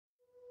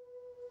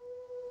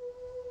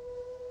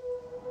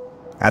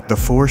At the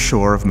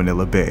foreshore of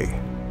Manila Bay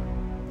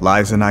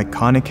lies an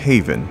iconic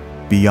haven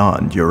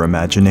beyond your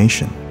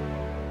imagination.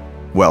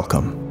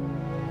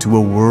 Welcome to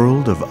a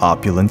world of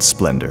opulent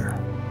splendor,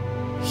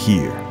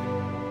 here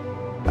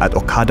at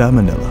Okada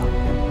Manila.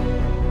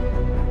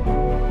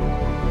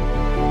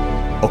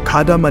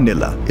 Okada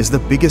Manila is the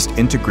biggest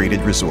integrated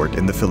resort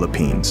in the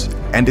Philippines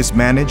and is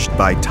managed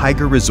by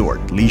Tiger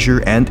Resort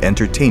Leisure and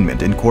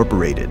Entertainment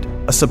Incorporated,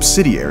 a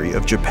subsidiary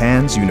of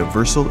Japan's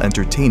Universal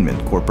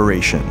Entertainment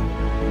Corporation.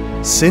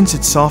 Since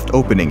its soft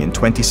opening in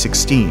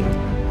 2016,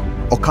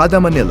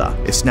 Okada Manila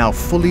is now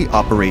fully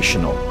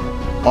operational,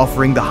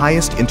 offering the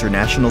highest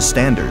international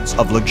standards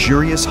of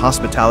luxurious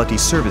hospitality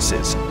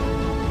services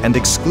and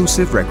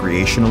exclusive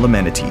recreational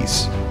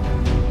amenities.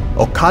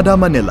 Okada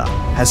Manila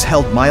has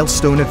held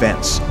milestone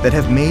events that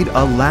have made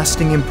a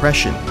lasting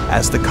impression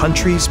as the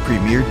country's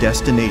premier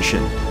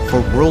destination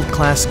for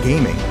world-class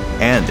gaming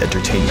and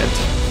entertainment.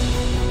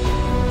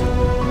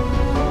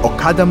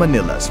 Okada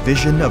Manila's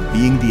vision of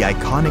being the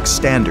iconic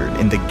standard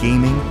in the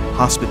gaming,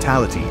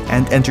 hospitality,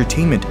 and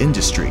entertainment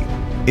industry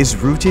is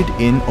rooted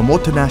in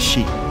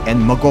omotenashi and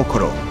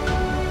magokoro,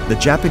 the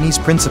Japanese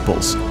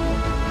principles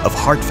of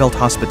heartfelt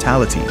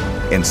hospitality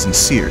and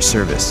sincere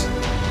service.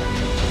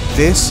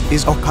 This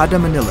is Okada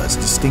Manila's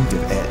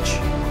distinctive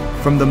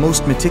edge. From the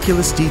most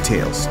meticulous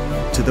details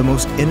to the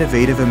most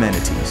innovative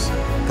amenities,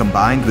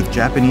 combined with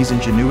Japanese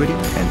ingenuity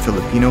and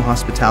Filipino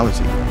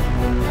hospitality,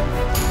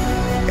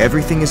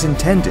 everything is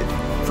intended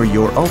for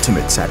your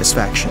ultimate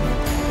satisfaction.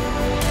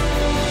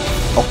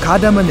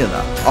 Okada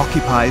Manila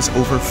occupies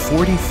over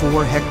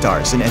 44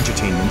 hectares in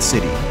Entertainment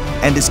City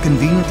and is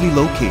conveniently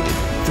located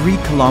 3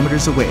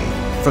 kilometers away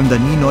from the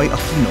Ninoy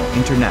Aquino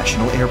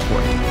International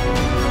Airport.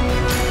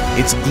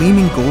 Its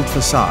gleaming gold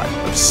facade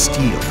of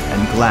steel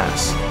and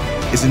glass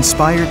is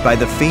inspired by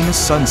the famous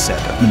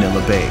sunset of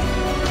Manila Bay,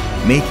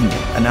 making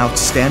it an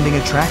outstanding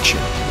attraction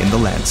in the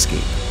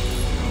landscape.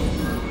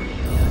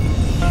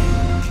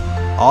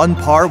 On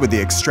par with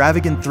the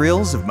extravagant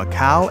thrills of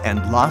Macau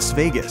and Las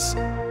Vegas,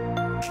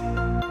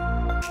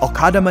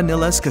 Okada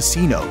Manila's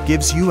casino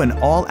gives you an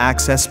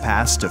all-access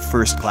pass to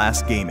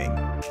first-class gaming.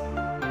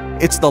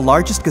 It's the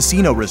largest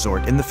casino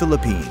resort in the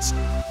Philippines,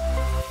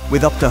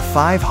 with up to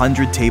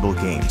 500 table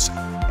games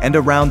and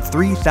around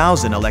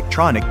 3,000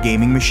 electronic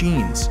gaming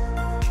machines.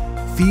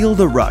 Feel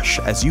the rush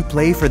as you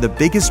play for the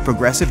biggest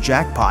progressive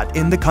jackpot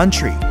in the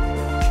country.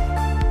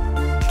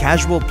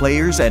 Casual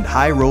players and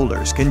high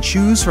rollers can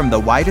choose from the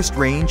widest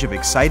range of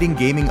exciting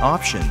gaming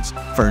options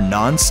for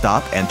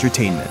non-stop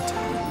entertainment.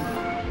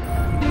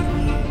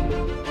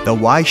 The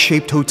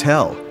Y-shaped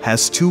hotel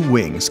has 2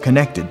 wings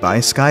connected by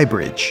a sky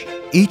bridge.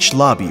 Each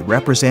lobby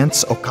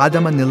represents Okada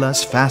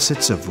Manila's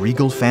facets of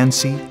regal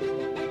fancy,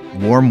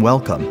 warm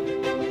welcome,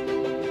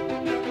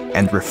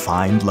 and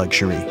refined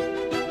luxury.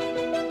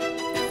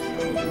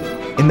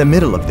 In the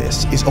middle of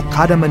this is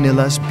Okada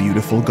Manila's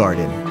beautiful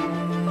garden,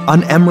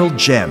 an emerald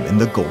gem in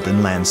the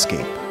golden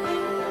landscape.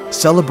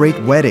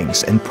 Celebrate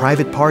weddings and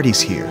private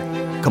parties here,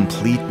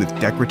 complete with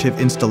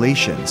decorative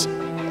installations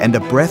and a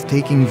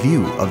breathtaking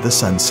view of the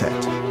sunset.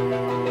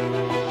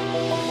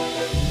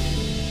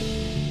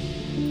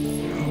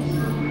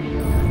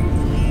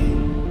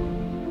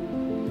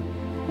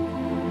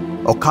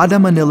 Okada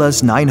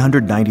Manila's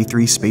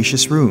 993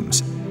 spacious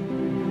rooms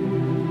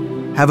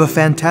have a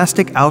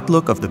fantastic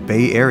outlook of the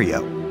Bay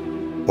Area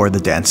or the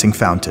Dancing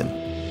Fountain.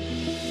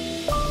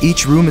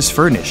 Each room is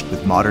furnished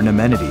with modern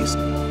amenities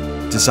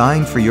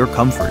designed for your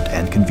comfort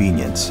and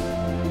convenience,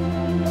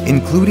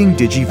 including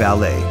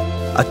DigiValet,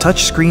 a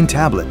touchscreen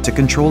tablet to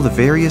control the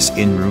various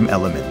in-room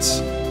elements.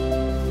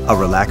 A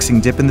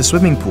relaxing dip in the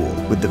swimming pool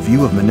with the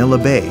view of Manila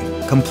Bay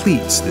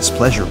completes this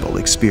pleasurable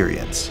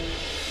experience.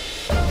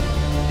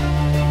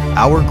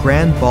 Our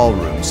grand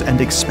ballrooms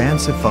and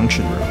expansive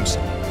function rooms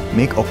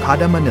make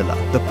Okada Manila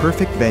the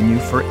perfect venue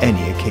for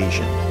any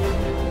occasion.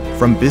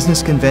 From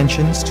business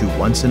conventions to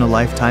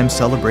once-in-a-lifetime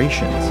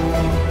celebrations,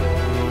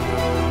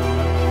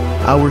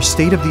 our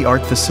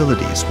state-of-the-art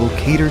facilities will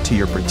cater to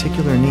your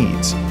particular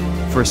needs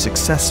for a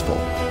successful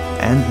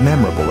and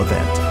memorable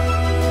event.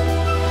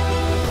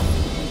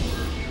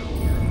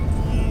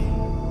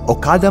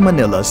 Okada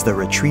Manila's The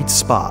Retreat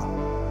Spa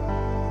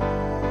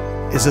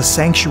is a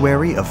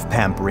sanctuary of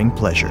pampering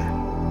pleasure.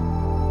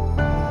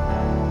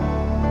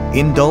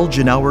 Indulge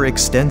in our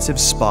extensive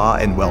spa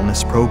and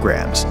wellness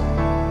programs.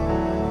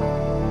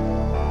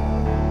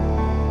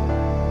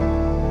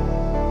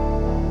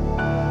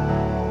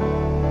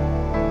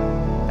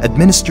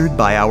 Administered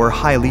by our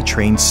highly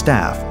trained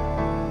staff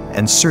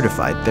and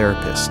certified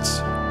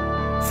therapists.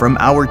 From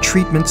our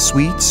treatment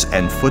suites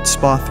and foot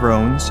spa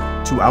thrones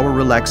to our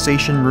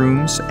relaxation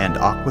rooms and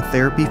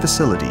aquatherapy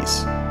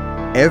facilities,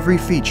 every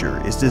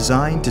feature is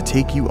designed to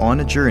take you on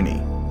a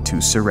journey to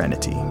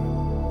serenity.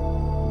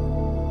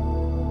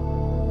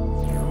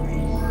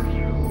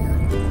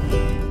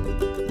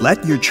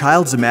 Let your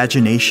child's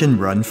imagination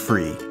run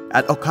free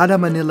at Okada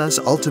Manila's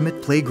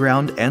ultimate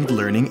playground and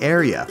learning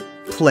area.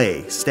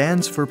 PLAY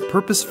stands for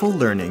Purposeful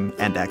Learning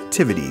and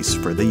Activities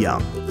for the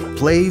Young.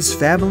 PLAY's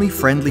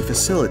family-friendly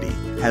facility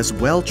has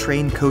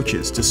well-trained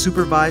coaches to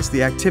supervise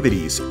the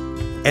activities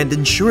and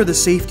ensure the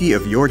safety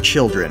of your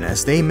children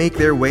as they make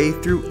their way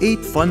through 8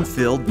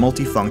 fun-filled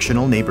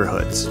multifunctional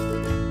neighborhoods.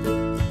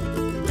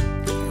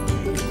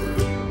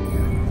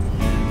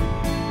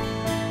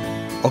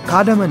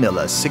 Okada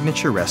Manila's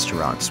signature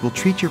restaurants will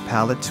treat your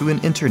palate to an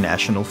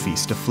international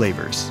feast of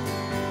flavors.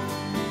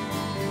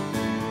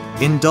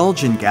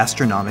 Indulge in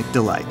gastronomic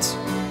delights.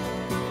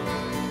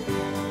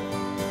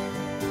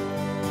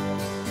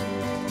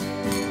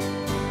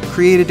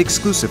 Created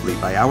exclusively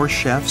by our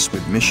chefs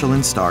with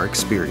Michelin star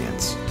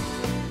experience,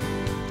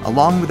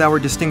 along with our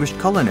distinguished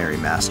culinary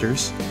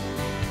masters,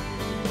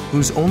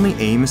 whose only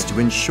aim is to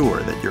ensure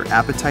that your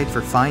appetite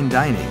for fine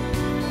dining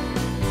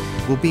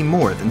will be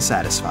more than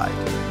satisfied.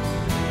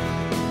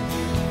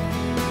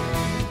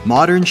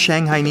 Modern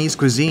Shanghainese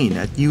cuisine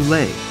at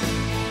Yulei.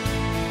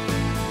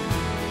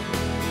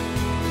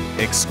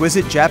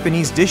 Exquisite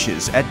Japanese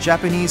dishes at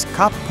Japanese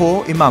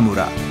Kappo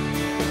Imamura.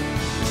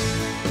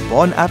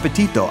 Buon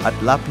appetito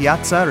at La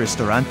Piazza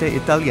Ristorante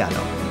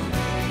Italiano.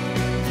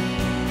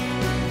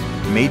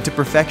 Made to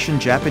perfection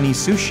Japanese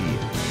sushi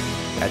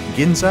at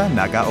Ginza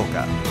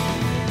Nagaoka.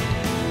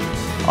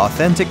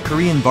 Authentic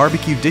Korean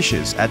barbecue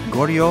dishes at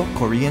Goryo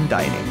Korean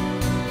Dining.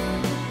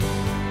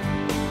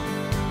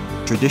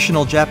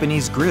 Traditional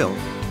Japanese grill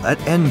at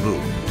Enbu.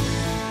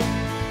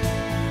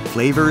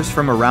 Flavors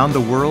from around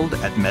the world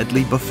at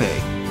Medley Buffet.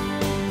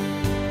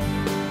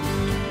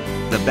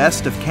 The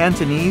best of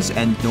Cantonese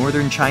and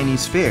Northern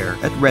Chinese fare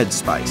at Red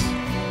Spice.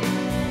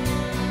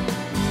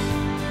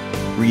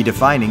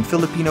 Redefining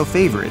Filipino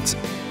favorites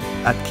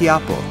at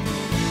Quiapo.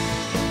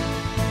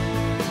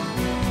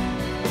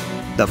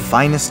 The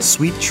finest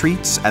sweet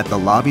treats at the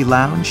Lobby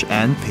Lounge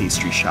and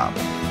Pastry Shop.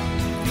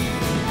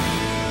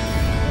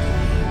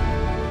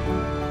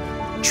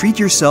 Treat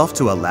yourself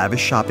to a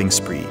lavish shopping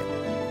spree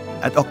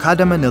at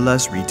Okada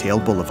Manila's Retail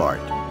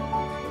Boulevard.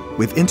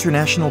 With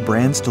international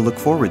brands to look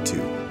forward to,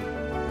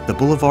 the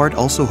Boulevard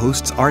also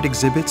hosts art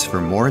exhibits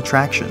for more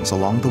attractions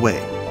along the way.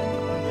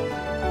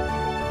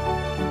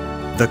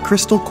 The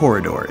Crystal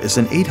Corridor is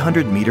an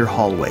 800-meter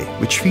hallway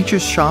which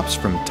features shops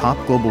from top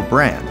global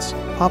brands,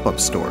 pop-up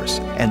stores,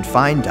 and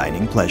fine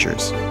dining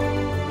pleasures.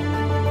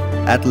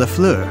 At Le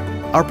Fleur,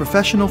 our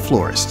professional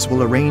florists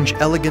will arrange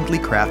elegantly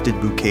crafted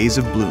bouquets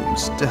of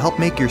blooms to help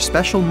make your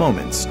special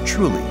moments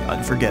truly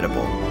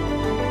unforgettable.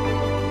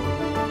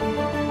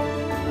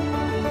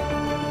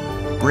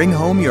 Bring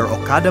home your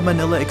Okada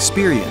Manila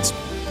experience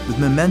with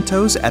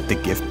mementos at the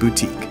Gift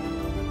Boutique.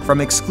 From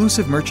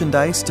exclusive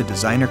merchandise to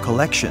designer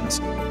collections,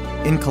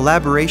 in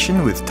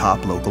collaboration with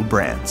top local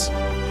brands.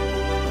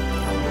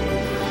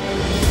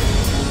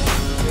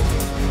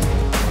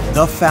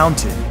 The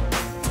Fountain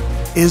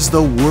is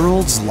the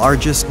world's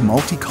largest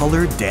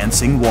multicolored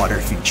dancing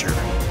water feature.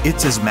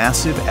 It's as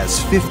massive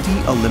as 50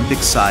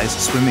 Olympic-sized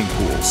swimming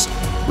pools,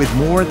 with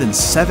more than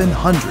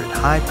 700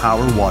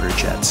 high-power water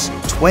jets,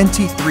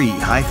 23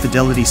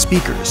 high-fidelity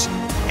speakers,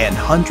 and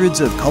hundreds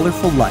of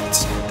colorful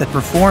lights that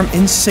perform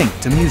in sync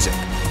to music.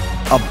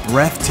 A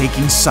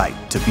breathtaking sight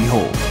to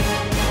behold.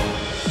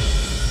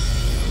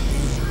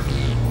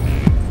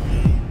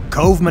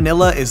 Cove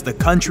Manila is the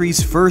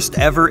country's first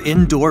ever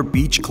indoor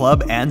beach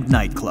club and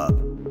nightclub.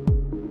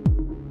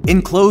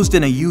 Enclosed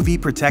in a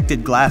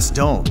UV-protected glass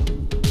dome,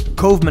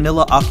 Cove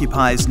Manila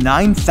occupies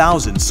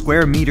 9,000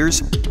 square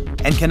meters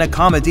and can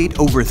accommodate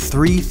over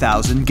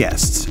 3,000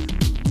 guests.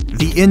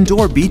 The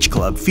indoor beach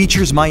club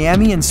features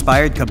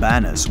Miami-inspired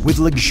cabanas with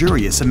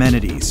luxurious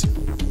amenities,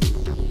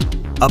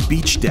 a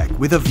beach deck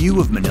with a view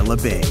of Manila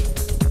Bay,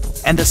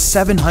 and a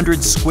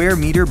 700 square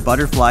meter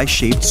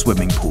butterfly-shaped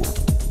swimming pool.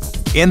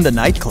 In the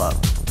nightclub,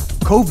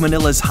 Cove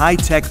Manila's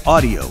high-tech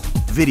audio,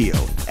 video,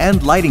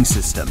 and lighting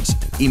systems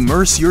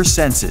immerse your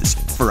senses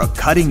for a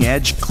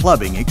cutting-edge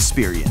clubbing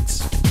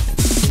experience.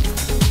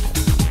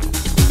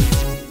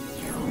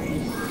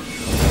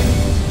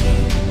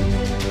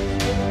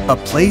 A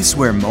place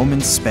where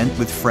moments spent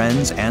with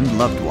friends and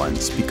loved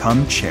ones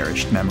become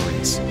cherished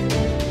memories.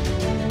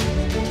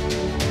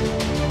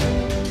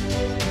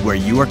 Where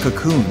you are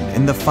cocooned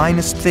in the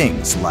finest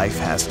things life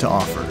has to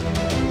offer.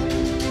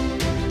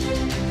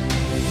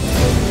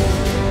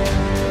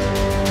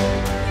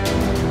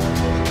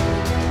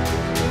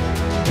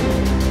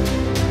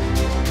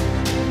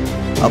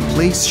 A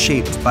place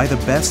shaped by the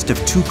best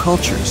of two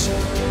cultures,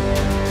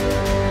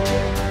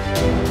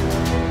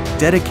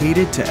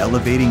 dedicated to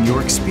elevating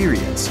your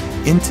experience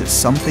into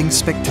something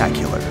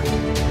spectacular.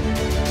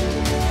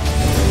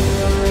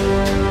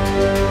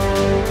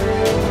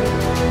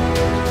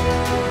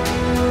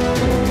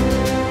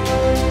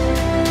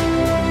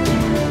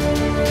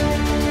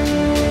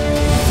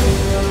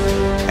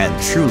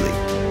 And truly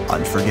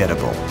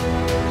unforgettable.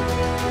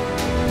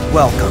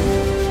 Welcome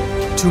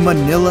to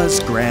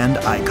Manila's grand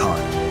icon.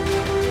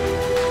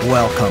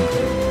 Welcome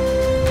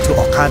to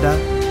Okada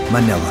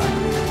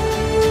Manila.